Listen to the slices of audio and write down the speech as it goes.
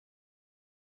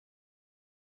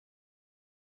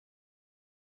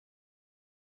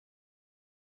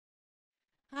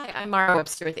Hi, I'm Mara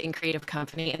Webster with In Creative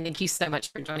Company, and thank you so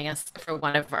much for joining us for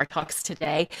one of our talks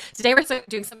today. Today, we're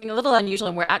doing something a little unusual,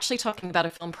 and we're actually talking about a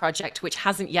film project which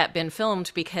hasn't yet been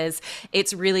filmed because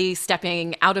it's really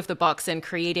stepping out of the box and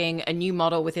creating a new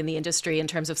model within the industry in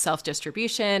terms of self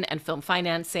distribution and film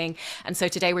financing. And so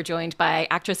today, we're joined by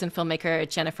actress and filmmaker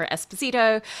Jennifer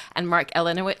Esposito and Mark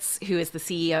Elenowitz, who is the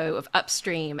CEO of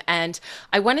Upstream. And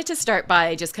I wanted to start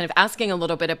by just kind of asking a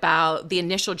little bit about the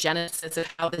initial genesis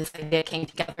of how this idea came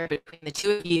together between the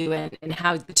two of you and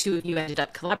how the two of you ended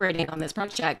up collaborating on this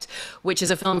project, which is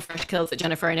a film, Fresh Kills, that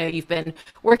Jennifer, I know you've been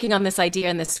working on this idea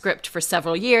and this script for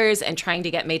several years and trying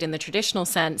to get made in the traditional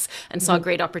sense and saw a Mhm.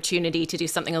 great opportunity to do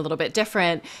something a little bit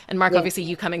different. And Mark, Yeah. obviously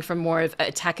you coming from more of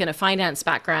a tech and a finance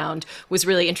background, was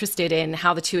really interested in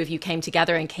how the two of you came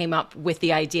together and came up with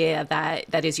the idea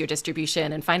that is your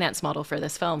distribution and finance model for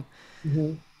this film.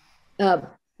 Mhm. Uh,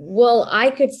 well, I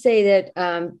could say that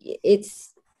it's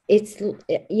it's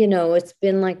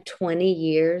been like 20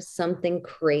 years, something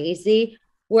crazy,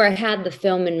 where I had the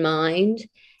film in mind,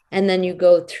 and then you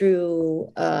go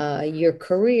through your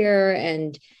career,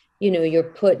 and you're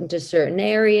put into certain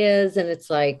areas, and it's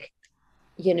like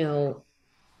you know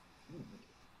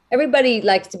everybody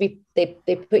likes to be they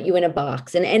put you in a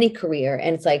box in any career,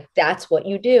 and it's like that's what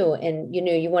you do, and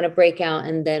you want to break out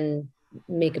and then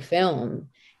make a film.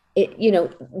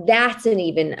 That's an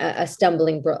even a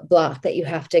stumbling block that you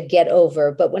have to get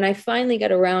over. But when I finally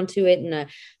got around to it, and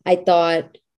I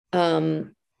thought,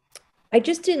 I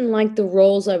just didn't like the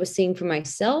roles I was seeing for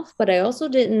myself, but I also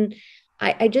didn't,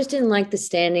 I just didn't like the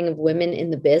standing of women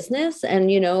in the business. And,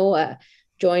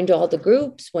 joined all the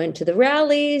groups, went to the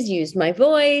rallies, used my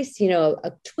voice,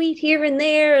 a tweet here and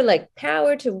there, like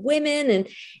power to women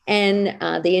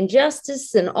and the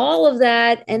injustice and all of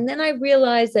that. And then I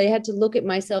realized I had to look at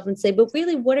myself and say, but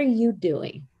really, what are you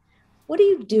doing? What are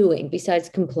you doing besides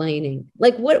complaining?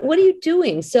 Like what are you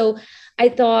doing? So I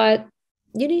thought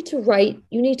you need to write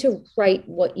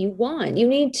what you want. You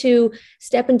need to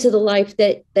step into the life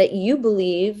that you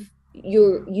believe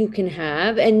you can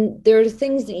have, and there are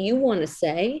things that you want to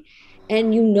say,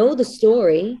 and the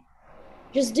story.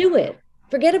 Just do it.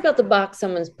 Forget about the box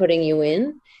someone's putting you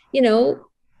in. You know,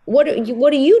 what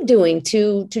are you doing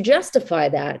to justify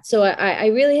that? So I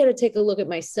really had to take a look at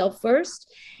myself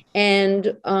first.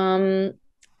 And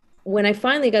when I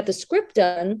finally got the script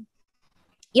done,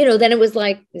 then it was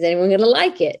like, is anyone going to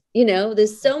like it?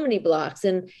 There's so many blocks.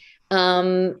 And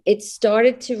it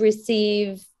started to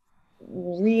receive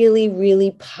really, really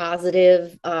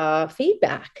positive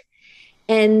feedback.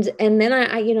 And then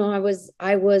I was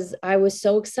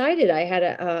so excited. I had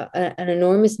an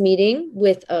enormous meeting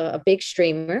with a big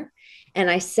streamer,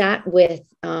 and I sat with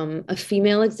a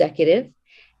female executive,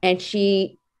 and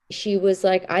she was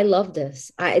like, I love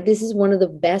this. This is one of the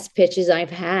best pitches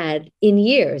I've had in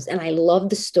years, and I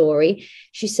love the story.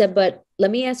 She said, but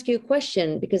let me ask you a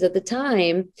question, because at the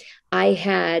time I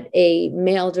had a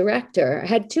male director. I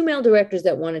had two male directors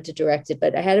that wanted to direct it,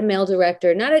 but I had a male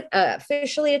director, not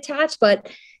officially attached, but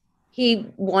he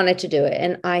wanted to do it.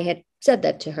 And I had said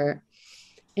that to her.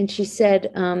 And she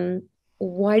said,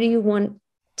 why do you want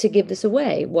to give this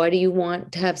away? Why do you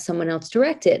want to have someone else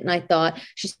direct it? And I thought,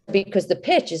 she said, because the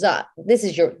pitch is up.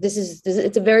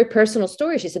 It's a very personal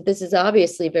story. She said, this is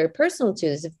obviously very personal to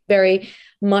you. This is very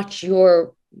much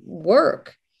your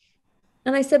work.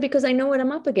 And I said, because I know what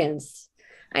I'm up against.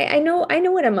 I know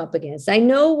what I'm up against. I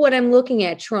know what I'm looking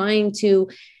at, trying to,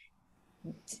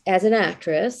 as an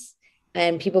actress,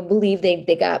 and people believe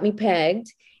they got me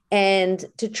pegged, and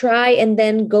to try and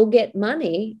then go get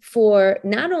money for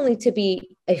not only to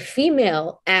be a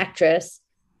female actress,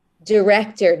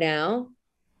 director now,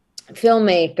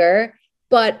 filmmaker,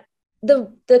 but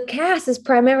the cast is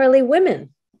primarily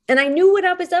women. And I knew what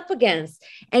I was up against.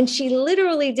 And she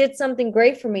literally did something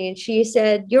great for me. And she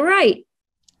said, you're right.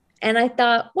 And I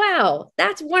thought, wow,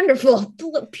 that's wonderful.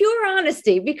 Pure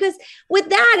honesty, because with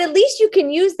that, at least you can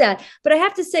use that. But I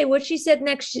have to say, what she said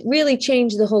next really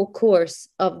changed the whole course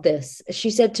of this.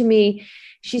 She said to me,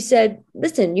 she said,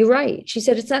 listen, you're right. She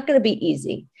said, it's not going to be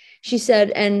easy. She said,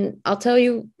 and I'll tell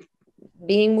you,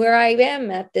 being where I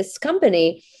am at this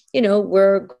company,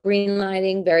 we're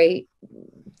greenlighting very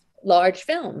large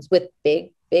films with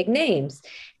big, big names.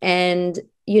 And,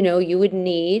 you would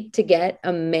need to get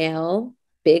a male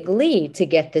big lead to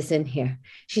get this in here.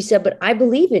 She said, but I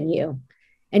believe in you.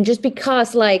 And just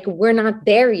because like we're not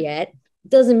there yet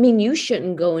doesn't mean you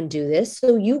shouldn't go and do this.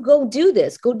 So you go do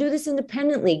this. Go do this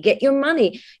independently. Get your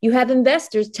money. You have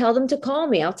investors. Tell them to call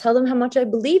me. I'll tell them how much I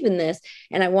believe in this,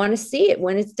 and I want to see it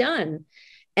when it's done.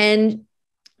 And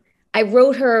I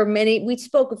wrote her we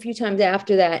spoke a few times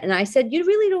after that. And I said, you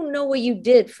really don't know what you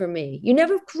did for me. You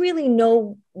never really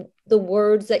know the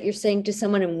words that you're saying to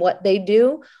someone and what they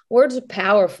do. Words are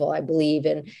powerful, I believe,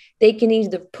 and they can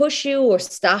either push you or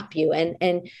stop you.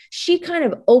 And she kind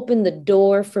of opened the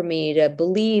door for me to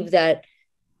believe that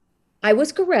I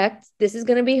was correct. This is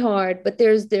going to be hard, but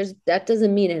there's that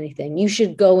doesn't mean anything. You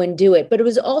should go and do it. But it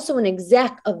was also an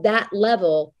exec of that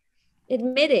level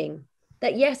admitting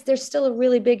that, yes, there's still a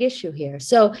really big issue here.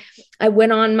 So I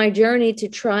went on my journey to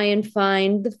try and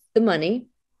find the money.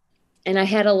 And I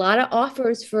had a lot of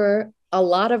offers for a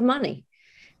lot of money,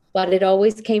 but it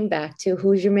always came back to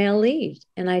who's your male lead.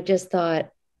 And I just thought,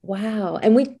 wow.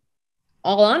 And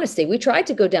all honesty, we tried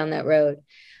to go down that road.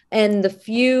 And the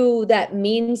few that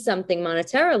mean something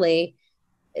monetarily,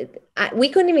 we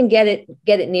couldn't even get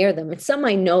it near them. It's some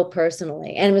I know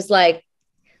personally. And it was like,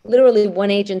 literally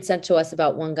one agent sent to us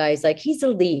about one guy. He's like, he's a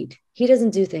lead. He doesn't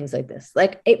do things like this.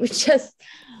 Like, it was just,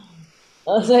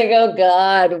 I was like, oh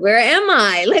God, where am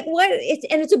I? Like, what?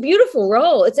 It's a beautiful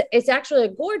role. It's actually a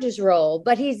gorgeous role,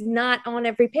 but he's not on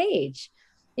every page.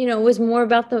 You know, it was more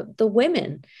about the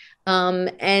women.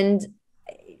 And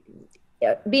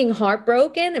being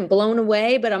heartbroken and blown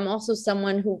away, but I'm also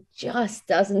someone who just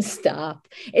doesn't stop.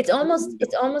 It's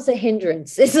almost a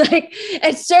hindrance. It's like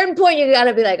at a certain point, you got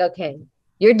to be like, okay,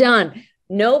 you're done.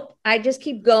 Nope. I just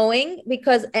keep going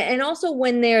because, and also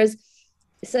when there's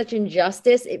such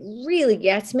injustice, it really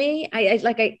gets me. I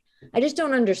just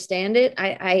don't understand it.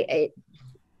 I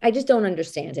just don't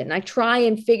understand it. And I try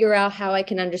and figure out how I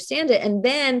can understand it. And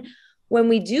then when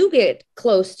we do get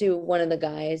close to one of the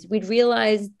guys, we'd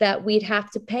realize that we'd have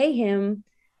to pay him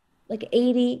like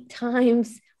 80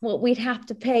 times what we'd have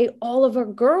to pay all of our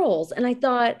girls. And I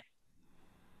thought,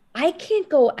 I can't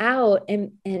go out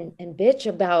and bitch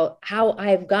about how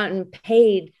I've gotten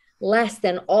paid less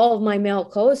than all of my male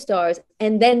co-stars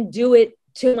and then do it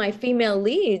to my female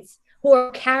leads who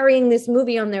are carrying this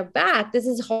movie on their back. This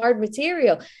is hard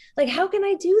material. Like, how can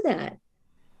I do that?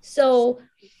 So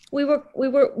we were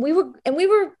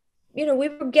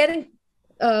getting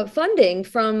funding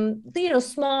from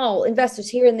small investors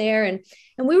here and there, and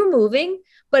we were moving,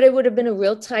 but it would have been a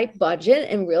real tight budget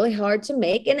and really hard to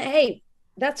make. And hey,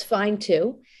 that's fine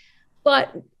too.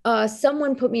 But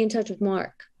someone put me in touch with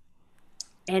Mark.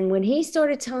 And when he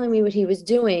started telling me what he was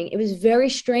doing, it was very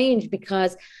strange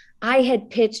because I had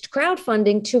pitched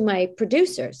crowdfunding to my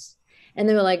producers. And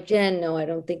they were like, Jen, no, I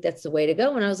don't think that's the way to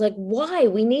go. And I was like, why?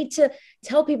 We need to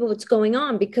tell people what's going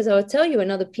on, because I'll tell you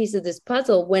another piece of this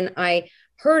puzzle. When I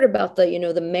heard about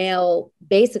the male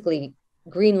basically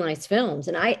green lights films,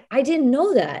 and I didn't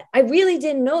know that. I really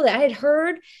didn't know that. I had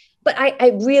heard, but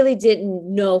I really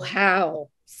didn't know how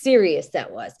serious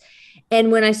that was.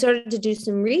 And when I started to do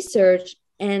some research,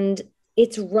 and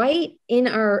it's right in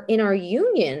our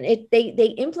union,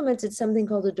 they implemented something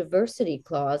called a diversity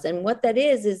clause. And what that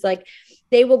is like,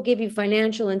 they will give you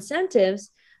financial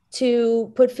incentives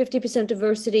to put 50%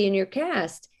 diversity in your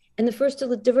cast. And the first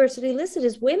diversity listed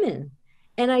is women.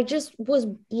 And I just was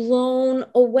blown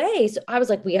away. So I was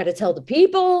like, we got to tell the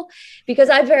people, because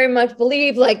I very much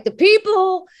believe like the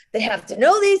people, they have to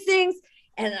know these things.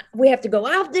 And we have to go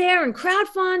out there and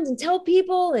crowdfund and tell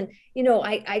people. And,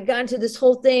 I got into this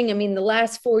whole thing. I mean, the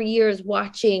last 4 years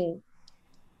watching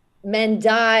men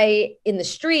die in the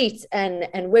streets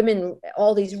and women,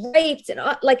 all these rapes and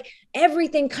like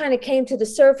everything kind of came to the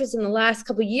surface in the last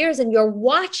couple of years. And you're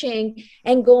watching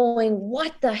and going,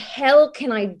 what the hell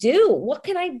can I do? What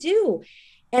can I do?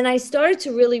 And I started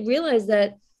to really realize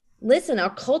that, listen,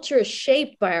 our culture is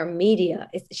shaped by our media.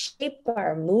 It's shaped by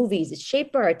our movies. It's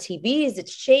shaped by our TVs.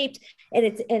 It's shaped,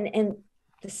 and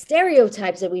the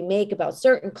stereotypes that we make about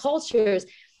certain cultures,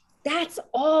 that's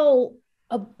all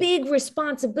a big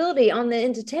responsibility on the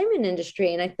entertainment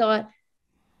industry. And I thought,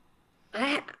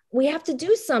 we have to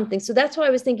do something. So that's why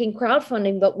I was thinking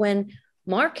crowdfunding. But when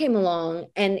Mark came along,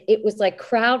 and it was like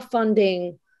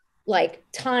crowdfunding, like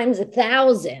times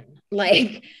 1,000,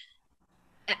 like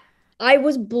I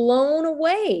was blown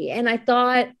away. And I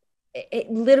thought,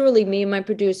 literally, me and my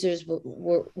producers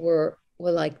were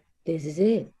like, this is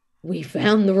it. We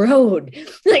found the road.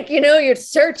 Like, you're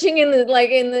searching in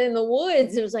the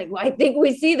woods. It was like, well, I think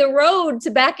we see the road to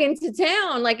back into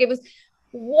town. Like, it was,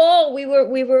 whoa, we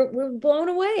were blown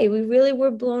away. We really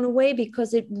were blown away,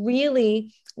 because it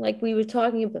really, like we were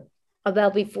talking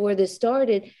about before this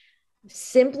started,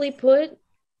 simply put,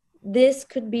 this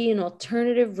could be an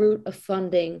alternative route of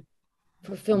funding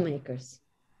for filmmakers.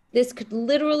 This could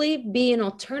literally be an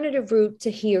alternative route to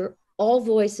hear all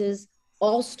voices,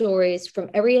 all stories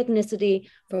from every ethnicity,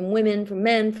 from women, from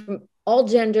men, from all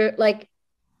gender. Like,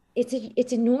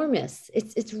 it's enormous.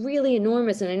 It's really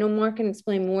enormous. And I know Mark can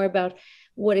explain more about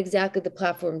what exactly the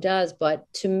platform does,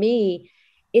 but to me,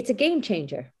 it's a game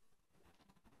changer.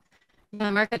 Yeah,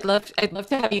 Mark, I'd love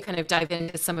to have you kind of dive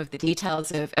into some of the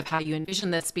details of how you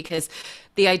envision this, because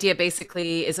the idea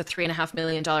basically is a $3.5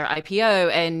 million IPO,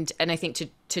 and I think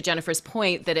to Jennifer's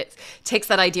point that it takes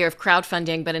that idea of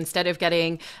crowdfunding, but instead of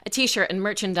getting a T-shirt and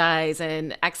merchandise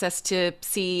and access to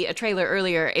see a trailer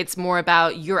earlier, it's more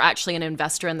about you're actually an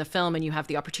investor in the film and you have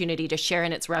the opportunity to share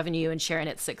in its revenue and share in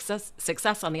its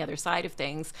success on the other side of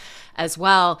things as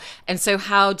well. And so,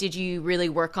 how did you really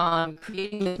work on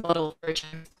creating this model for a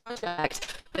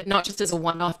project, but not just as a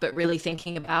one-off, but really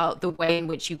thinking about the way in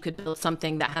which you could build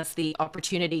something that has the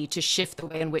opportunity to shift the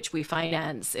way in which we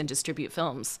finance and distribute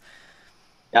films?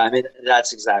 Yeah, I mean,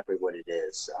 that's exactly what it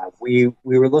is. We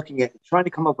were looking at trying to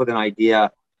come up with an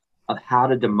idea of how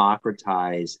to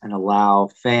democratize and allow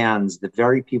fans, the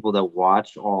very people that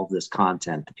watch all this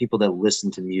content, the people that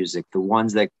listen to music, the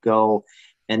ones that go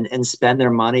and spend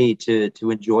their money to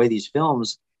enjoy these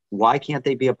films, why can't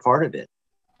they be a part of it?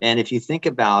 And if you think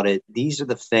about it, these are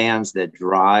the fans that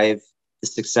drive the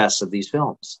success of these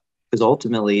films, because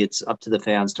ultimately it's up to the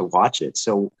fans to watch it.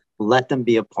 So let them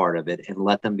be a part of it and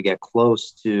let them get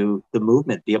close to the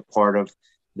movement, be a part of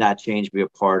that change, be a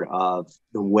part of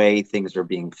the way things are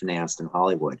being financed in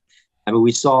Hollywood. I mean,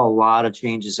 we saw a lot of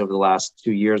changes over the last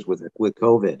 2 years with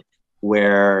COVID,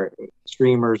 where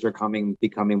streamers are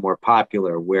becoming more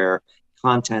popular, where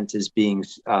content is being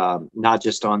not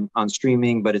just on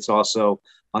streaming, but it's also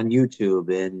on YouTube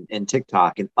and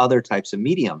TikTok and other types of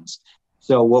mediums.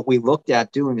 So what we looked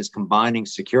at doing is combining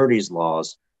securities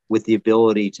laws with the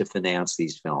ability to finance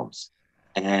these films.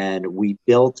 And we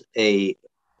built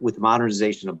with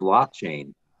modernization of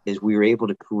blockchain, is we were able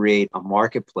to create a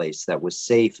marketplace that was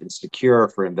safe and secure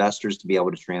for investors to be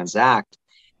able to transact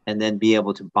and then be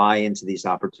able to buy into these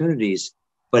opportunities,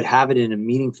 but have it in a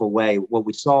meaningful way. What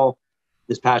we saw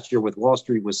this past year with Wall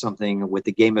Street was something with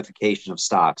the gamification of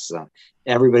stocks.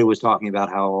 Everybody was talking about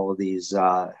how all of these,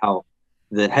 how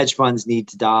the hedge funds need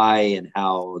to die and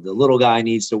how the little guy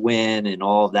needs to win and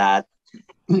all of that.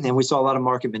 And we saw a lot of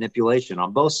market manipulation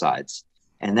on both sides.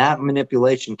 And that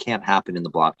manipulation can't happen in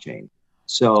the blockchain.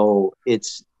 So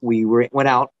went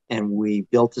out and we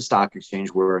built a stock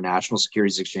exchange. We're a national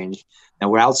securities exchange, and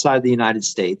we're outside the United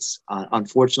States.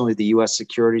 Unfortunately, the U.S.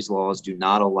 securities laws do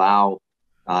not allow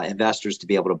investors to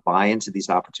be able to buy into these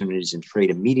opportunities and trade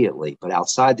immediately. But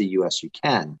outside the U.S., you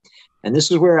can. And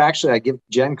this is where actually I give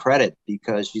Jen credit,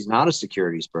 because she's not a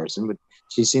securities person, but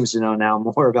she seems to know now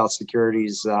more about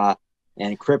securities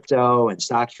and crypto and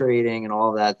stock trading and all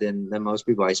of that than most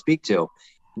people I speak to.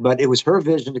 But it was her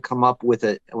vision to come up with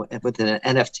an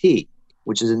NFT,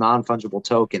 which is a non-fungible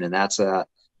token. And that's a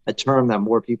term that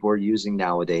more people are using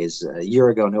nowadays. A year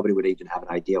ago, nobody would even have an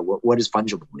idea what does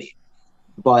fungible mean.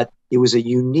 But it was a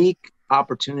unique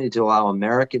opportunity to allow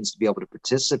Americans to be able to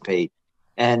participate.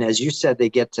 And as you said, they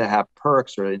get to have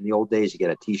perks, or in the old days, you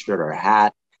get a T-shirt or a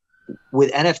hat.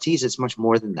 With NFTs, it's much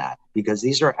more than that, because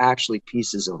these are actually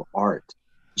pieces of art.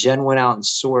 Jen went out and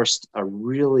sourced a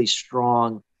really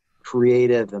strong,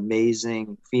 creative,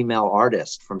 amazing female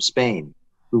artist from Spain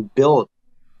who built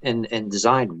and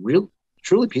designed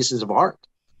truly pieces of art.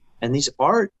 And this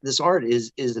art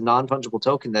is a non-fungible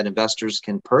token that investors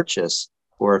can purchase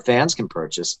or fans can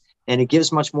purchase. And it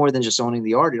gives much more than just owning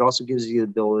the art. It also gives you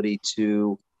the ability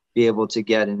to be able to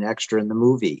get an extra in the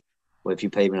movie if you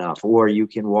pay enough, or you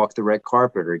can walk the red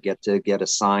carpet or get a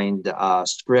signed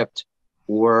script,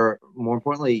 or more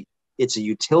importantly, it's a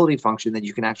utility function that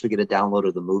you can actually get a download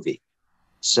of the movie.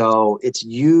 So it's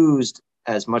used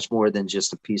as much more than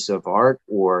just a piece of art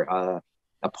or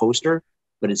a poster,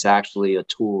 but it's actually a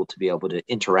tool to be able to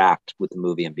interact with the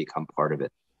movie and become part of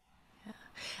it.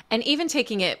 And even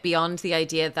taking it beyond the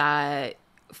idea that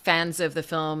fans of the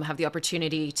film have the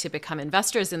opportunity to become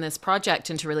investors in this project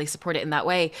and to really support it in that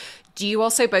way, do you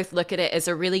also both look at it as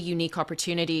a really unique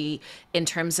opportunity in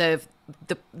terms of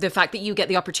the fact that you get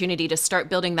the opportunity to start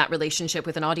building that relationship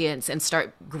with an audience and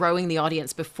start growing the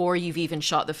audience before you've even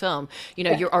shot the film? You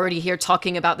know, you're already here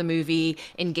talking about the movie,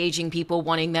 engaging people,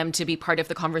 wanting them to be part of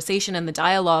the conversation and the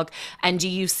dialogue. And do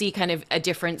you see kind of a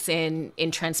difference in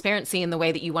transparency in the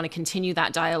way that you want to continue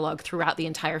that dialogue throughout the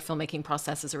entire filmmaking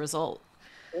process as a result?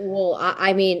 Well,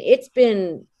 I mean, it's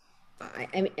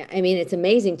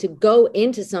amazing to go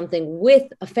into something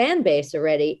with a fan base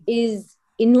already is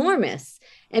enormous.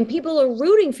 And people are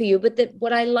rooting for you. But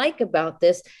what I like about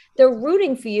this, they're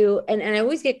rooting for you. And I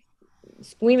always get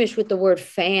squeamish with the word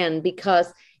fan,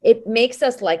 because it makes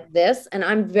us like this. And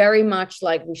I'm very much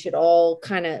like we should all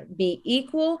kind of be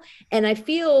equal. And I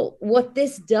feel what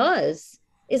this does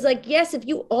is like, yes, if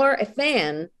you are a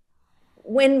fan,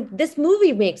 when this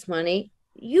movie makes money,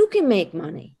 you can make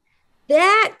money.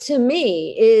 That to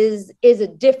me is a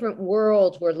different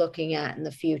world we're looking at in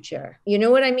the future. You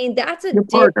know what I mean? That's a Your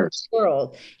different partners.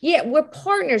 world. Yeah, we're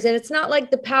partners, and it's not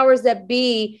like the powers that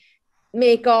be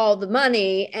make all the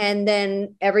money and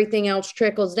then everything else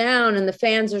trickles down and the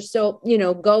fans are so,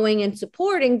 going and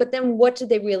supporting, but then what do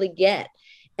they really get?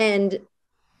 And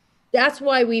that's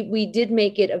why we did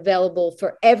make it available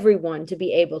for everyone to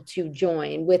be able to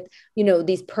join with,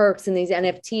 these perks and these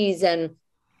NFTs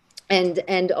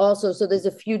and also, so there's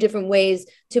a few different ways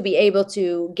to be able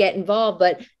to get involved,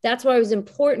 but that's why it was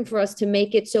important for us to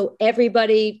make it so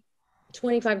everybody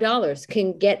 $25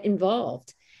 can get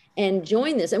involved and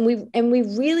join this. And we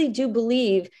really do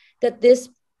believe that this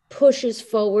pushes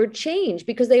forward change,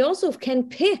 because they also can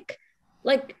pick,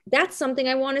 like, that's something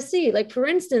I want to see. Like, for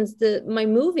instance, my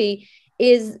movie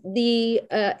is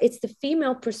it's the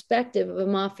female perspective of a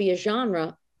mafia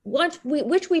genre,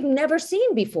 which we've never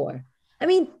seen before. I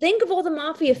mean, think of all the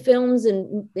mafia films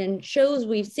and shows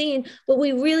we've seen, but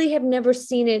we really have never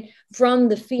seen it from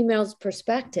the female's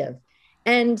perspective.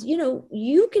 And,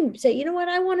 you can say, you know what,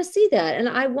 I want to see that. And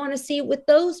I want to see it with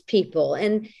those people.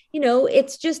 And,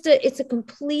 it's a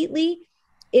completely,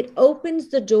 it opens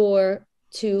the door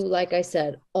to, like I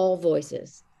said, all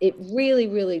voices. It really,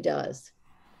 really does.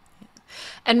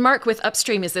 And Mark, with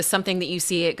Upstream, is this something that you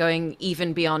see it going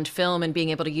even beyond film and being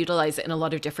able to utilize it in a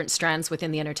lot of different strands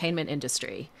within the entertainment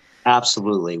industry?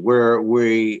 Absolutely.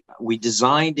 We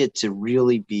designed it to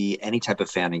really be any type of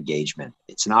fan engagement.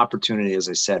 It's an opportunity, as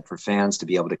I said, for fans to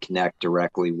be able to connect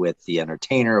directly with the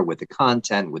entertainer, with the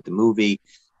content, with the movie.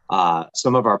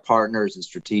 Some of our partners and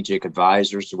strategic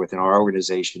advisors within our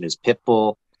organization is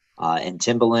Pitbull and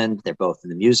Timbaland. They're both in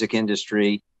the music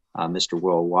industry, Mr.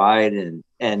 Worldwide.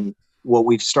 And what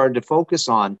we've started to focus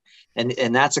on,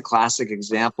 and that's a classic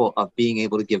example of being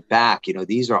able to give back.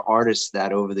 These are artists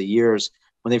that over the years,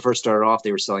 when they first started off,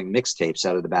 they were selling mixtapes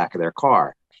out of the back of their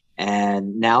car.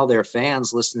 And now their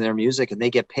fans listen to their music and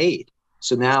they get paid.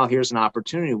 So now here's an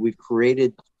opportunity. We've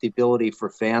created the ability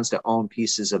for fans to own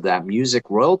pieces of that music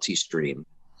royalty stream.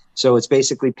 So it's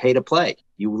basically pay to play.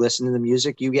 You listen to the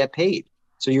music, you get paid.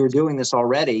 So you're doing this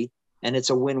already, and it's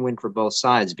a win-win for both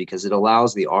sides, because it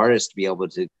allows the artist to be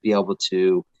able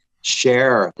to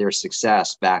share their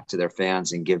success back to their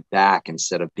fans and give back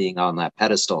instead of being on that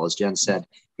pedestal. As Jen said,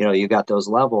 you got those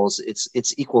levels.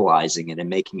 It's equalizing it and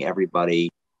making everybody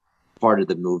part of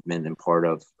the movement and part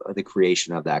of the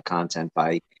creation of that content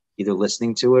by either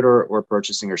listening to it or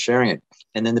purchasing or sharing it.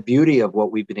 And then the beauty of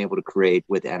what we've been able to create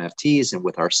with NFTs and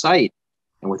with our site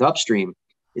and with Upstream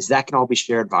is that can all be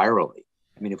shared virally.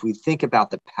 I mean, if we think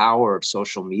about the power of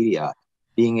social media,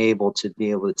 being able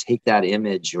to take that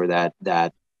image or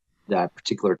that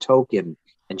particular token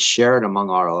and share it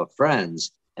among our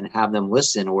friends and have them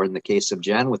listen, or in the case of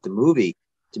Jen with the movie,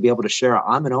 to be able to share,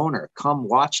 I'm an owner, come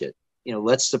watch it.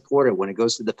 Let's support it when it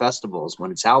goes to the festivals,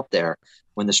 when it's out there,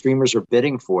 when the streamers are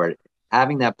bidding for it,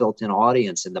 having that built-in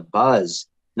audience and the buzz,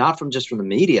 not from just from the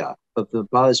media, but the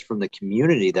buzz from the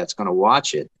community that's going to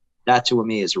watch it. That to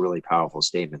me is a really powerful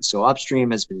statement. So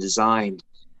Upstream has been designed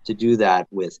to do that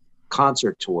with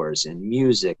concert tours and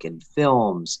music and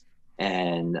films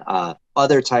and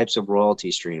other types of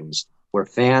royalty streams where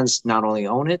fans not only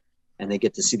own it and they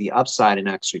get to see the upside and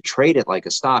actually trade it like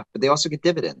a stock, but they also get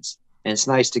dividends. And it's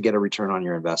nice to get a return on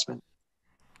your investment.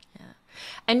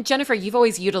 And Jennifer, you've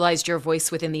always utilized your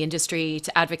voice within the industry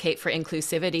to advocate for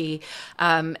inclusivity,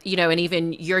 and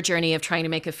even your journey of trying to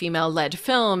make a female-led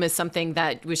film is something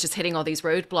that was just hitting all these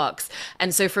roadblocks.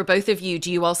 And so for both of you,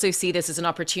 do you also see this as an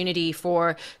opportunity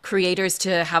for creators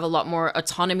to have a lot more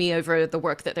autonomy over the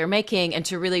work that they're making and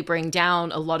to really bring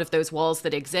down a lot of those walls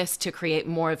that exist to create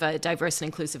more of a diverse and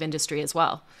inclusive industry as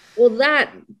well? Well,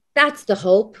 that's the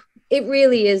hope. It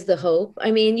really is the hope.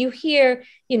 I mean, you hear,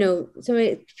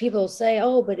 some people say,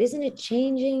 "Oh, but isn't it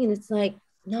changing?" And it's like,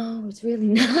 no, it's really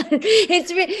not.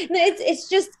 It's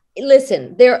just,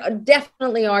 listen, there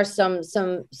definitely are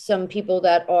some people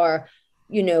that are,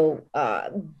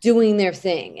 doing their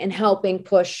thing and helping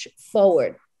push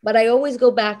forward. But I always go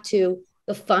back to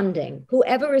the funding.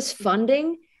 Whoever is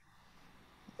funding,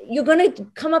 you're going to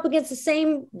come up against the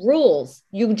same rules.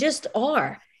 You just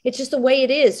are. It's just the way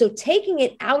it is. So taking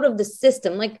it out of the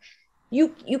system, like you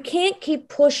can't keep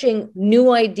pushing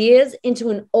new ideas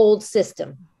into an old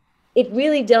system. It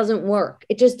really doesn't work.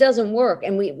 It just doesn't work.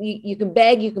 And you can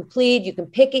beg, you can plead, you can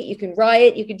picket, you can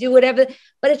riot, you can do whatever,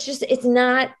 but it's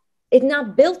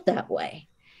not built that way.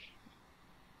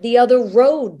 The other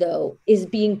road, though, is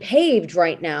being paved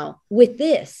right now with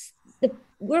this.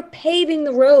 we're paving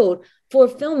the road for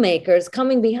filmmakers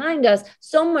coming behind us,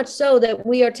 so much so that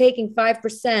we are taking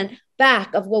 5%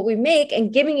 back of what we make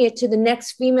and giving it to the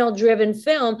next female-driven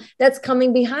film that's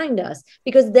coming behind us,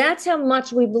 because that's how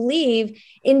much we believe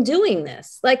in doing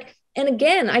this. Like, and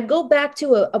again, I go back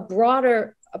to a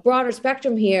broader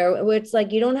spectrum here, where it's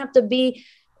like, you don't have to be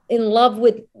in love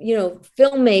with, you know,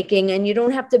 filmmaking, and you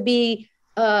don't have to be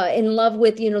in love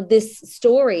with, you know, this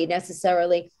story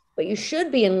necessarily, but you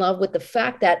should be in love with the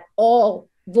fact that all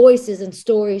voices and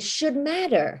stories should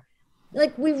matter.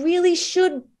 Like, we really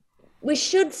should. We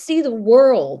should see the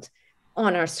world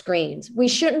on our screens. We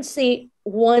shouldn't see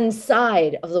one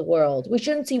side of the world. We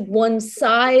shouldn't see one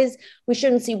size. We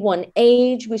shouldn't see one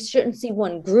age. We shouldn't see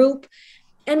one group.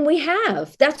 And we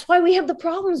have. That's why we have the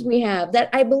problems we have. That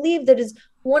I believe that is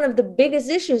one of the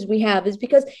biggest issues we have, is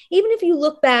because even if you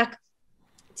look back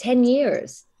 10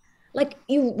 years, like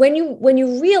when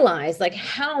you realize like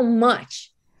how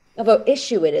much of an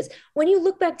issue it is, when you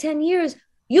look back 10 years,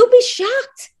 you'll be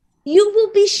shocked. You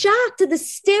will be shocked at the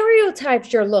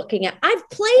stereotypes you're looking at. I've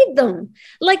played them.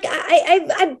 Like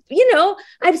I've you know,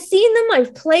 I've seen them,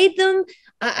 I've played them,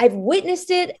 I've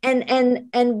witnessed it,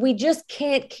 and we just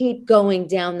can't keep going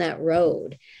down that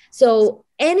road. So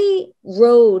any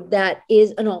road that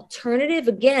is an alternative,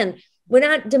 again, we're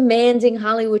not demanding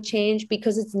Hollywood change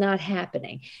because it's not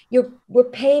happening. We're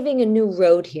paving a new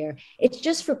road here. It's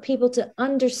just for people to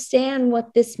understand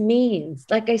what this means.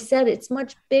 Like I said, it's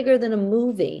much bigger than a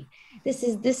movie. This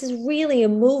is really a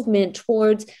movement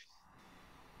towards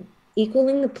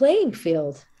equaling the playing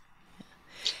field.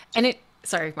 And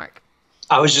sorry, Mark.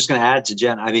 I was just going to add to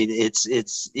Jen. I mean,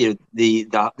 it's you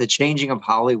know, the changing of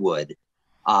Hollywood.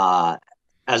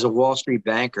 As a Wall Street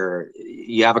banker,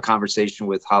 you have a conversation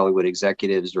with Hollywood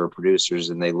executives or producers,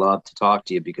 and they love to talk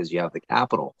to you because you have the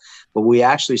capital. But we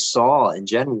actually saw, and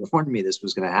Jen warned me this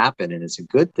was going to happen, and it's a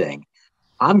good thing.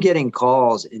 I'm getting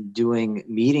calls and doing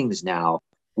meetings now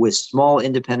with small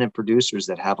independent producers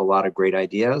that have a lot of great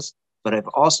ideas. But I've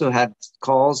also had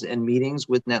calls and meetings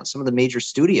with now some of the major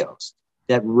studios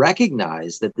that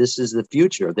recognize that this is the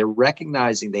future. They're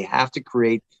recognizing they have to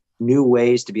create new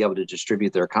ways to be able to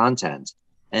distribute their content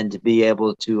and to be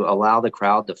able to allow the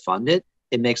crowd to fund it.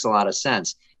 It makes a lot of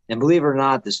sense. And believe it or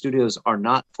not, the studios are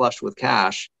not flush with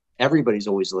cash. Everybody's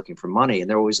always looking for money, and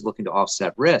they're always looking to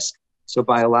offset risk. So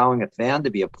by allowing a fan to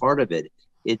be a part of it,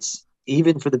 it's,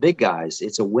 even for the big guys,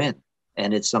 it's a win.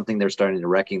 And it's something they're starting to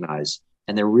recognize.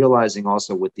 And they're realizing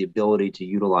also, with the ability to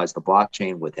utilize the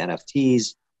blockchain with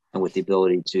NFTs and with the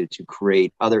ability to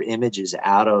create other images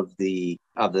out of the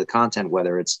content,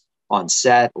 whether it's on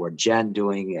set or Jen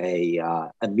doing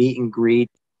a meet and greet,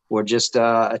 or just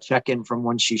a check-in from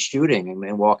when she's shooting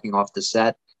and walking off the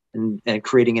set and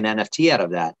creating an NFT out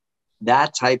of that.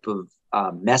 That type of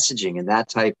messaging and that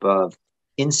type of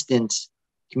instant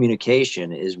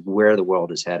communication is where the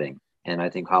world is heading. And I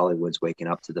think Hollywood's waking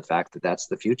up to the fact that that's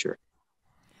the future.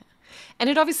 And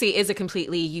it obviously is a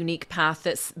completely unique path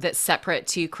that's separate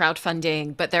to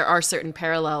crowdfunding, but there are certain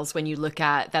parallels when you look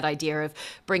at that idea of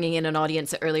bringing in an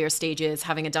audience at earlier stages,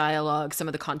 having a dialogue, some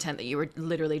of the content that you were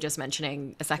literally just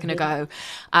mentioning a second ago.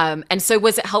 And so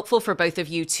was it helpful for both of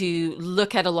you to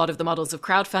look at a lot of the models of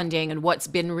crowdfunding and what's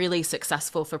been really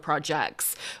successful for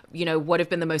projects? You know, what have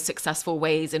been the most successful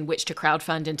ways in which to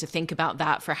crowdfund, and to think about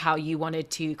that for how you wanted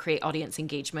to create audience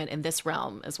engagement in this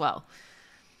realm as well?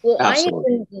 Well, Absolutely.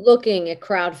 I have been looking at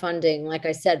crowdfunding, like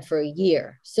I said, for a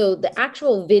year. So the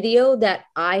actual video that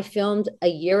I filmed a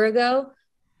year ago,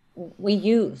 we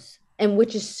use, and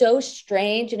which is so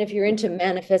strange. And if you're into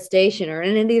manifestation or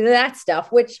any of that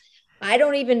stuff, which I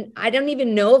don't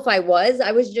even know if I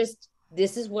was just,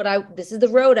 this is the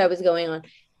road I was going on.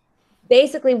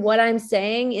 Basically, what I'm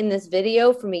saying in this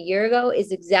video from a year ago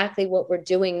is exactly what we're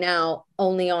doing now,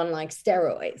 only on like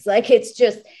steroids. Like, it's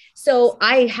just, so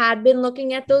I had been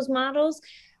looking at those models.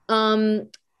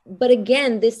 But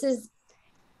again,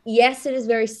 yes, it is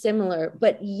very similar,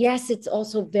 but yes, it's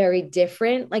also very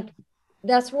different. Like,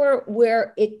 that's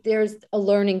where there's a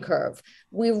learning curve.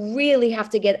 We really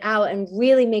have to get out and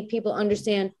really make people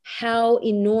understand how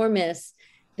enormous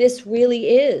this really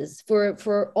is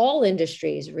for all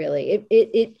industries, really.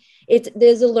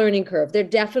 There's a learning curve. There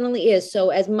definitely is. So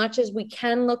as much as we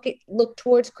can look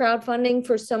towards crowdfunding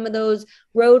for some of those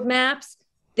roadmaps,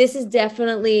 this is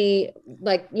definitely,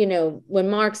 like, you know,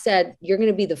 when Mark said, you're going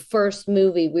to be the first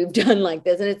movie we've done like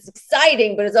this, and it's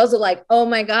exciting, but it's also like, oh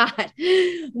my God,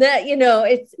 that, you know,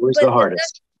 it's the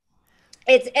hardest.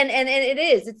 It's and it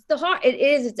is. It's the hard. It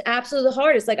is. It's absolutely the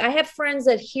hardest. Like, I have friends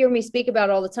that hear me speak about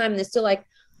it all the time, and they're still like,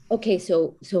 okay,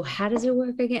 so how does it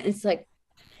work again? It's like,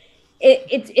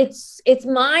 it's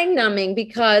mind numbing,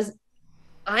 because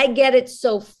I get it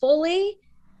so fully,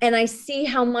 and I see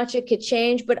how much it could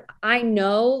change, but I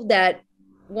know that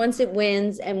once it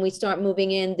wins and we start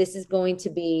moving in, this is going to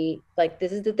be like,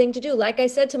 this is the thing to do. Like I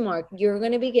said to Mark, you're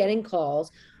going to be getting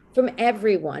calls from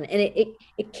everyone. And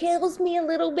it kills me a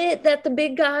little bit that the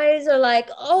big guys are like,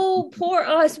 oh, poor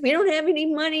us. We don't have any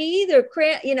money either.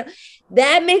 You know,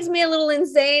 that makes me a little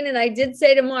insane. And I did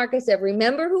say to Mark, I said,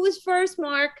 remember who was first,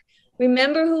 Mark?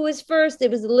 Remember who was first? It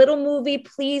was a little movie.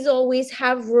 Please always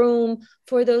have room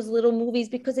for those little movies,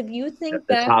 because if you think At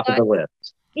the back, top of the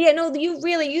list. yeah, no,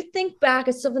 you think back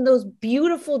at some of those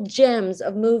beautiful gems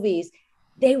of movies.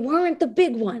 They weren't the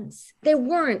big ones. They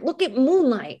weren't. Look at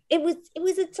Moonlight. It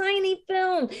was a tiny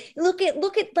film. Look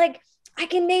at like, I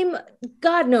can name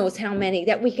God knows how many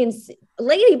that we can see.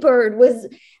 Lady Bird was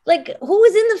like, who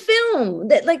was in the film?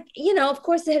 That, like, you know, of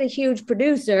course they had a huge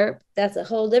producer. That's a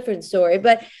whole different story.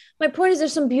 But my point is,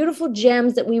 there's some beautiful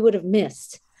gems that we would have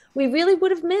missed. We really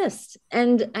would have missed.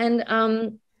 And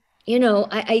you know,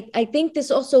 I think this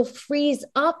also frees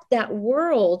up that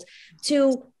world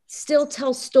to still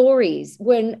tell stories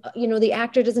when, you know, the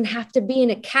actor doesn't have to be in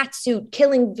a cat suit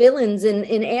killing villains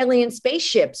in alien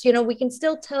spaceships. You know, we can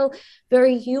still tell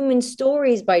very human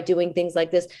stories by doing things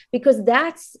like this, because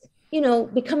that's, you know,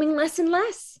 becoming less and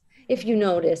less. If you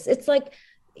notice, it's like,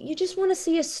 you just want to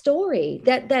see a story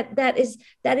that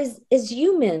is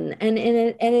human, and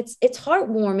it's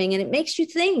heartwarming, and it makes you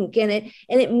think, and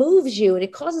it moves you, and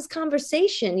it causes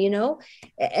conversation, you know.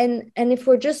 And if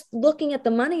we're just looking at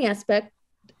the money aspect,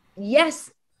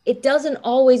 yes, it doesn't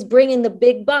always bring in the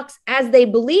big bucks as they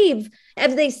believe,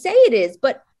 as they say it is,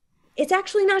 but it's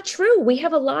actually not true. We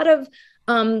have a lot of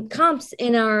comps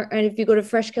in our, and if you go to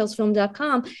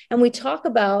freshkelsfilm.com, and we talk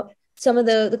about some of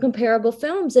the comparable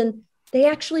films, and they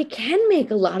actually can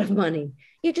make a lot of money.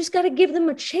 You just got to give them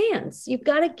a chance. You've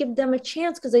got to give them a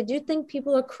chance, because I do think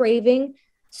people are craving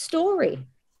story.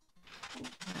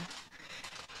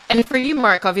 And for you,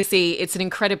 Mark, obviously it's an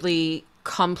incredibly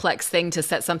complex thing to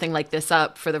set something like this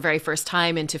up for the very first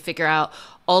time, and to figure out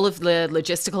all of the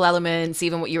logistical elements,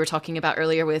 even what you were talking about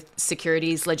earlier with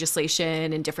securities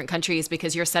legislation in different countries,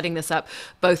 because you're setting this up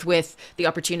both with the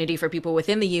opportunity for people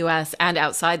within the US and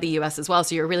outside the US as well.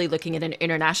 So you're really looking at an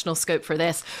international scope for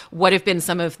this. What have been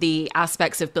some of the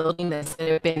aspects of building this that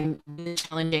have been really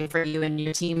challenging for you and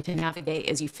your team to navigate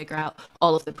as you figure out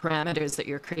all of the parameters that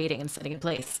you're creating and setting in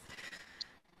place?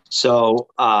 So,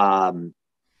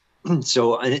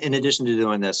 so in addition to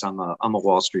doing this, I'm a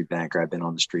Wall Street banker. I've been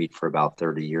on the street for about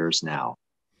 30 years now.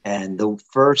 And the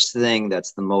first thing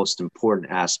that's the most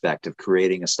important aspect of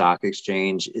creating a stock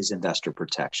exchange is investor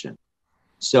protection.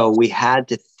 So we had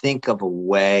to think of a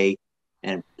way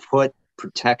and put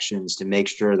protections to make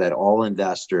sure that all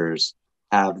investors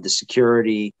have the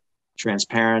security,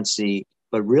 transparency,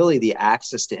 but really the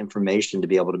access to information to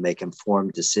be able to make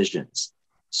informed decisions.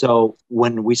 So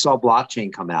when we saw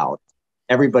blockchain come out,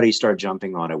 everybody started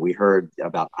jumping on it. We heard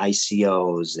about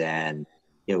ICOs, and,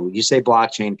 you know, you say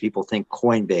blockchain, people think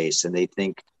Coinbase, and they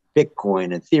think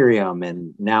Bitcoin, Ethereum,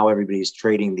 and now everybody's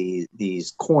trading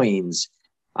these coins,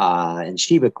 and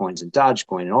Shiba coins and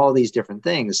Dogecoin and all these different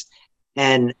things.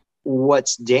 And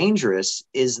what's dangerous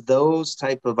is those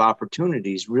type of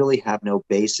opportunities really have no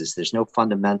basis. There's no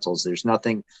fundamentals. There's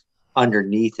nothing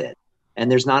underneath it. And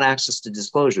there's not access to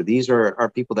disclosure. These are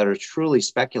people that are truly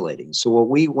speculating. So what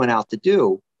we went out to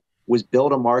do was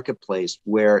build a marketplace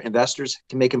where investors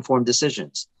can make informed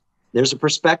decisions. There's a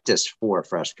prospectus for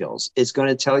Fresh Kills. It's going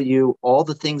to tell you all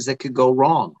the things that could go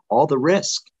wrong, all the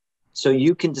risk. So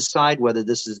you can decide whether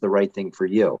this is the right thing for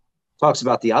you. Talks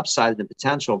about the upside and the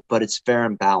potential, but it's fair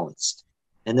and balanced.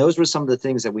 And those were some of the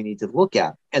things that we need to look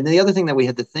at. And the other thing that we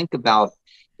had to think about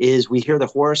is we hear the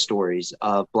horror stories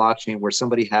of blockchain where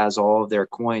somebody has all of their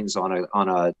coins on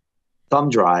a thumb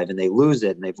drive and they lose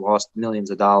it and they've lost millions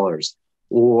of dollars,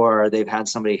 or they've had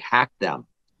somebody hack them.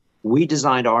 We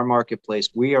designed our marketplace.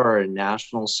 We are a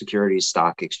national securities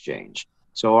stock exchange.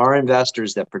 So our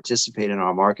investors that participate in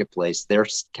our marketplace, their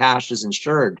cash is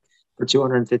insured for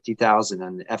 $250,000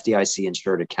 in FDIC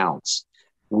insured accounts.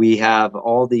 We have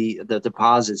all the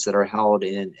deposits that are held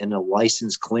in a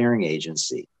licensed clearing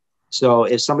agency. So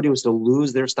if somebody was to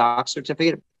lose their stock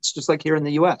certificate, it's just like here in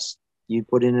the US. You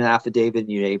put in an affidavit and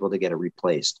you're able to get it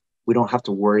replaced. We don't have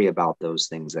to worry about those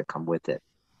things that come with it.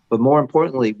 But more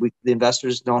importantly, the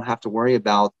investors don't have to worry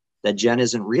about that Gen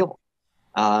isn't real.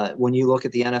 When you look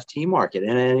at the NFT market,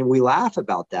 and we laugh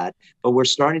about that, but we're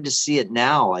starting to see it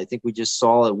now. I think we just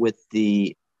saw it with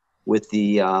the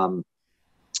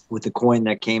coin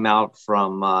that came out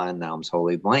from, now I'm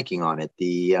totally blanking on it,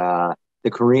 the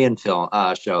Korean film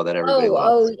show that everybody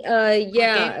loves.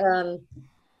 Yeah.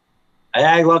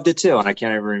 I loved it too, and I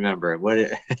can't even remember what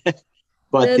it.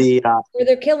 But The where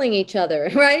they're killing each other,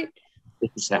 right?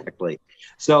 exactly.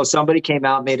 So somebody came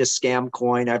out, made a scam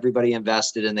coin, everybody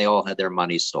invested, and they all had their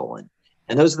money stolen.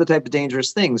 And those are the type of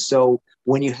dangerous things. So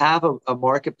when you have a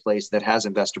marketplace that has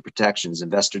investor protections,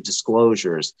 investor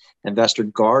disclosures, investor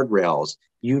guardrails,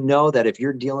 you know that if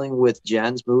you're dealing with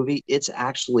Jen's movie, it's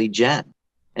actually Jen,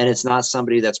 and it's not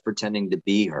somebody that's pretending to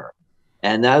be her.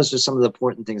 And that was just some of the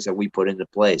important things that we put into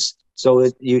place.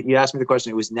 So you asked me the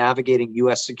question, it was navigating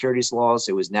US securities laws,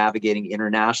 it was navigating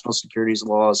international securities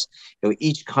laws.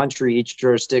 Each country, each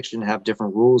jurisdiction have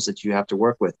different rules that you have to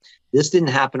work with. This didn't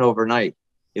happen overnight.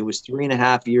 It was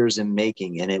 3.5 years in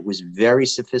making, and it was very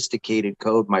sophisticated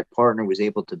code. My partner was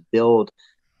able to build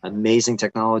amazing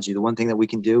technology. The one thing that we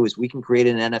can do is we can create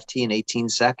an NFT in 18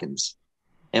 seconds.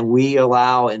 And we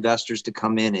allow investors to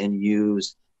come in and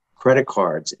use credit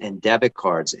cards and debit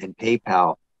cards and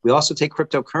PayPal. We also take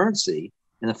cryptocurrency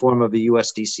in the form of a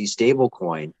USDC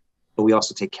stablecoin, but we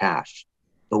also take cash.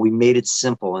 But we made it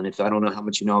simple. And if I don't know how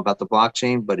much you know about the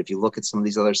blockchain, but if you look at some of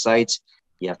these other sites,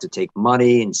 you have to take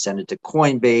money and send it to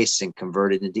Coinbase and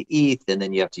convert it into ETH, and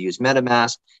then you have to use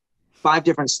MetaMask. 5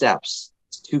 different steps.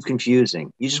 It's too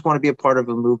confusing. You just want to be a part of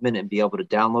a movement and be able to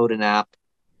download an app,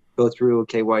 go through a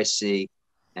KYC,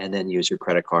 and then use your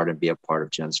credit card and be a part of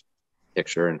Jen's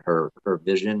picture and her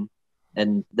vision.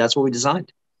 And that's what we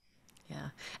designed.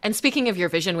 Yeah. And speaking of your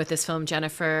vision with this film,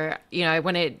 Jennifer, I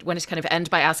wanted to kind of end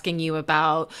by asking you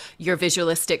about your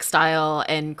visualistic style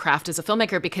and craft as a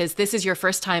filmmaker, because this is your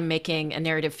first time making a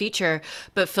narrative feature,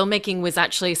 but filmmaking was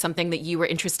actually something that you were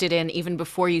interested in even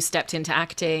before you stepped into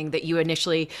acting, that you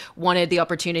initially wanted the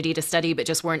opportunity to study, but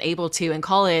just weren't able to in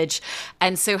college.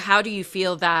 And so how do you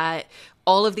feel that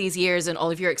all of these years and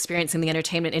all of your experience in the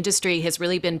entertainment industry has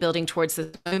really been building towards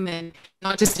this moment,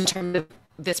 not just in terms of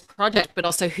this project, but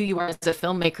also who you are as a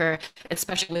filmmaker,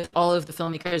 especially with all of the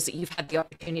filmmakers that you've had the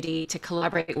opportunity to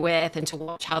collaborate with and to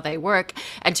watch how they work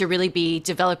and to really be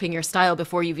developing your style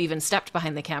before you've even stepped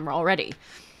behind the camera already?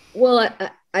 Well,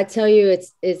 I tell you,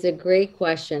 it's a great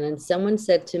question. And someone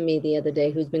said to me the other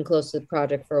day, who's been close to the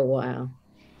project for a while,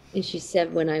 and she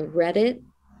said, when I read it,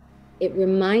 it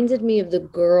reminded me of the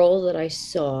girl that I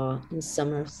saw in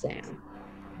Summer of Sam.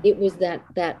 It was that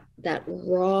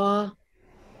raw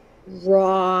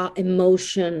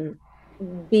emotion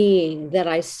being that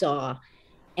I saw,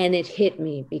 and it hit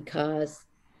me because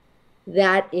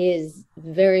that is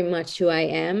very much who I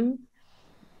am,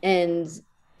 and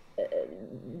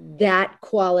that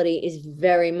quality is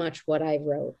very much what I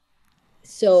wrote.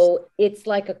 So it's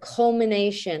like a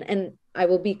culmination, and I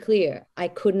will be clear, I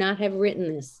could not have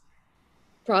written this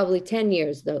probably 10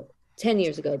 years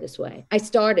ago this way. I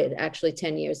started actually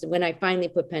 10 years when I finally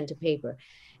put pen to paper.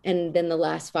 And then the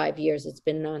last 5 years, it's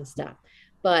been nonstop.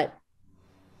 But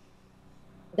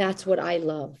that's what I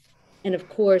love. And of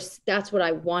course, that's what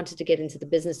I wanted to get into the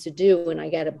business to do. And I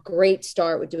got a great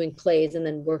start with doing plays, and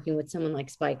then working with someone like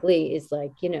Spike Lee is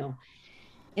like,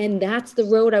 and that's the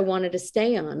road I wanted to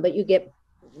stay on. But you get,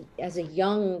 as a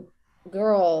young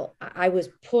girl, I was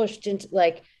pushed into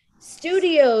like,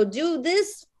 studio, do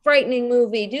this frightening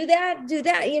movie, do that,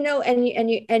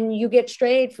 and you get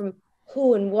strayed from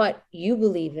who and what you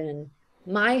believe in.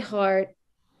 My heart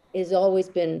has always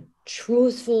been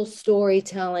truthful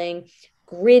storytelling,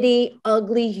 gritty,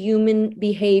 ugly human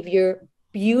behavior,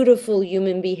 beautiful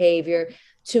human behavior.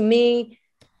 To me,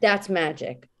 that's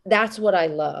magic. That's what I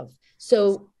love.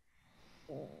 So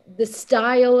the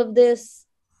style of this,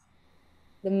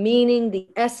 the meaning, the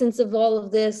essence of all of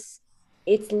this,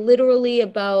 it's literally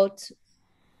about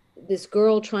this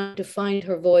girl trying to find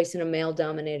her voice in a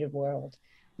male-dominated world,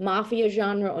 mafia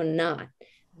genre or not.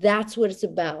 That's what it's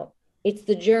about. It's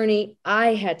the journey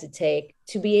I had to take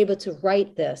to be able to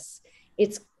write this.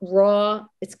 It's raw.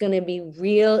 It's going to be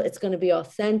real. It's going to be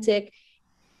authentic.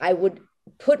 I would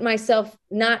put myself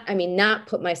not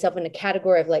put myself in a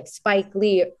category of like Spike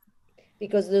Lee,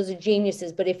 because those are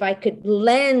geniuses. But if I could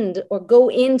lend or go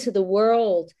into the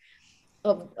world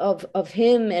of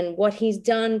him and what he's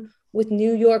done with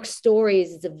New York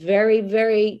stories, it's a very,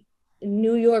 very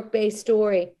New York based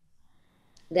story,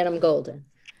 then I'm golden.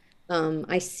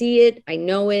 I see it, I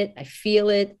know it, I feel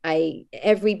it,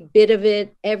 every bit of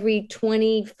it, every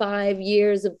 25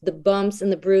 years of the bumps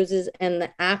and the bruises and the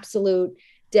absolute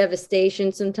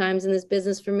devastation sometimes in this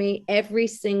business for me, every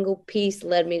single piece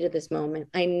led me to this moment.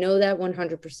 I know that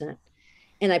 100%.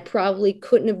 And I probably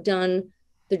couldn't have done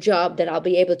the job that I'll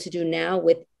be able to do now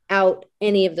without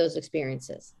any of those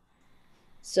experiences.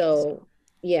 So,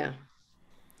 yeah.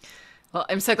 Well,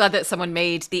 I'm so glad that someone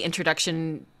made the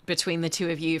introduction between the two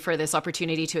of you for this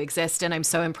opportunity to exist. And I'm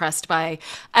so impressed by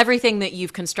everything that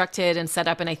you've constructed and set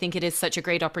up. And I think it is such a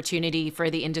great opportunity for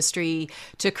the industry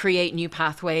to create new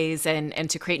pathways and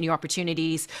to create new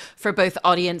opportunities for both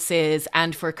audiences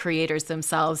and for creators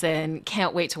themselves. And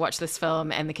can't wait to watch this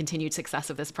film and the continued success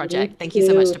of this project. Thank you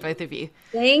so much to both of you.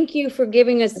 Thank you for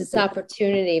giving us this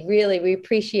opportunity. Really, we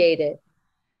appreciate it.